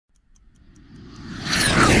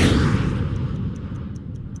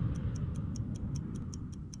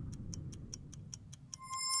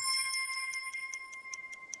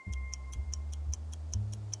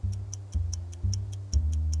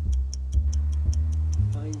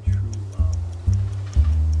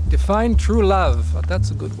define true love. Oh,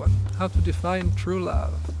 that's a good one. How to define true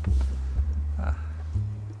love.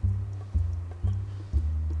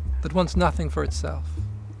 That wants nothing for itself.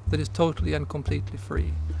 That is totally and completely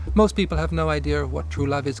free. Most people have no idea of what true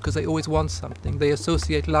love is because they always want something. They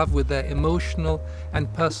associate love with their emotional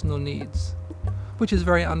and personal needs, which is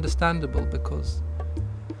very understandable because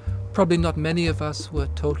probably not many of us were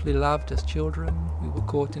totally loved as children. We were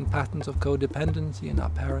caught in patterns of codependency in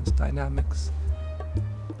our parents' dynamics.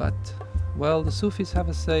 But, well, the Sufis have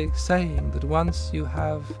a saying that once you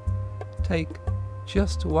take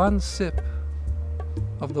just one sip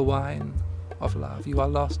of the wine of love, you are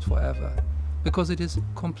lost forever, because it is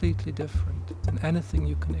completely different than anything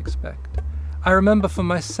you can expect. I remember for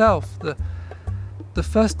myself the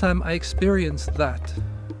first time I experienced that.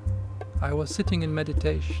 I was sitting in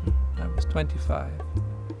meditation. I was 25.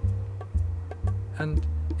 And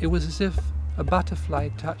it was as if a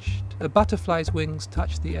butterfly's wings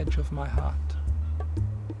touched the edge of my heart.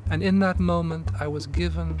 And in that moment I was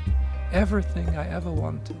given everything I ever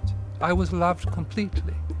wanted. I was loved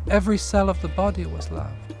completely. Every cell of the body was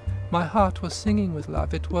loved. My heart was singing with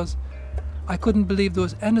love. I couldn't believe there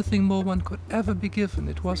was anything more one could ever be given.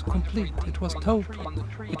 It was complete, it was total,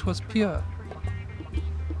 it was pure.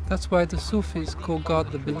 That's why the Sufis call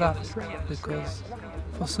God the beloved, because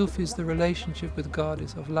for Sufis the relationship with God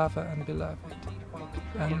is of lover and beloved.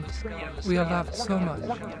 And we are loved so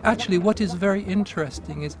much. Actually, what is very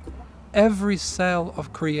interesting is every cell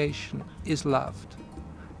of creation is loved.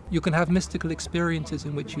 You can have mystical experiences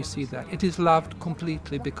in which you see that. It is loved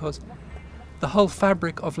completely because the whole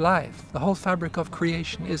fabric of life, the whole fabric of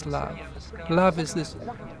creation is love. Love is this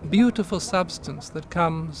beautiful substance that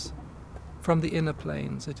comes from the inner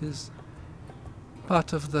planes. It is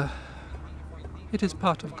part of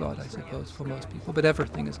God, I suppose, for most people, but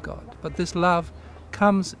everything is God. But this love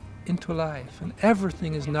comes into life, and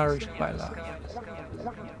everything is nourished by love.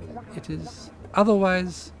 It is,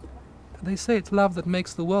 otherwise, they say it's love that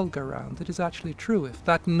makes the world go round. It is actually true. If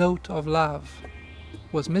that note of love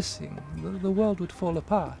was missing, the world would fall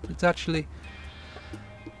apart. It's actually...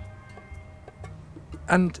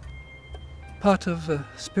 And part of a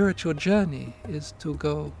spiritual journey is to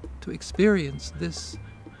go to experience this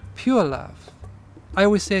pure love. I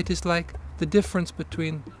always say it is like the difference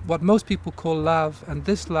between what most people call love and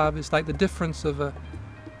this love is like the difference of a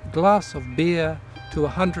glass of beer to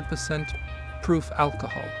 100% proof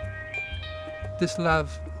alcohol. This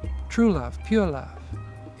love, true love, pure love,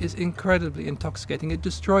 is incredibly intoxicating. It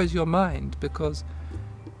destroys your mind because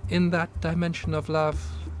in that dimension of love,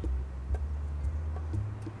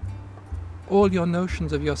 all your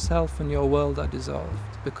notions of yourself and your world are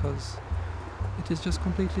dissolved because it is just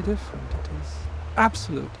completely different. It is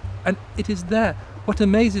absolute. And it is there. What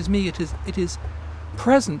amazes me, it is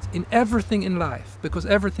present in everything in life because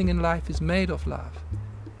everything in life is made of love.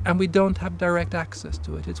 And we don't have direct access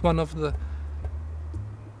to it. It's one of the,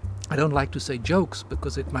 I don't like to say jokes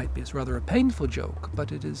because it might be, it's rather a painful joke,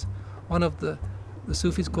 but it is one of the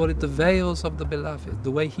Sufis call it the veils of the beloved,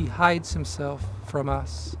 the way he hides himself from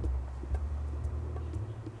us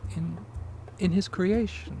in his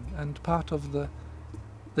creation. And part of the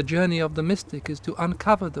journey of the mystic is to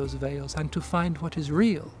uncover those veils and to find what is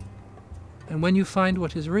real. And when you find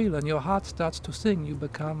what is real and your heart starts to sing, you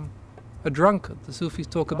become a drunkard. The Sufis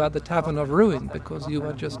talk about the tavern of ruin because you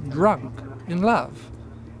are just drunk in love.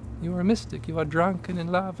 You are a mystic, you are drunk and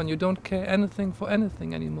in love, and you don't care anything for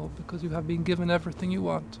anything anymore because you have been given everything you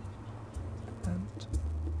want.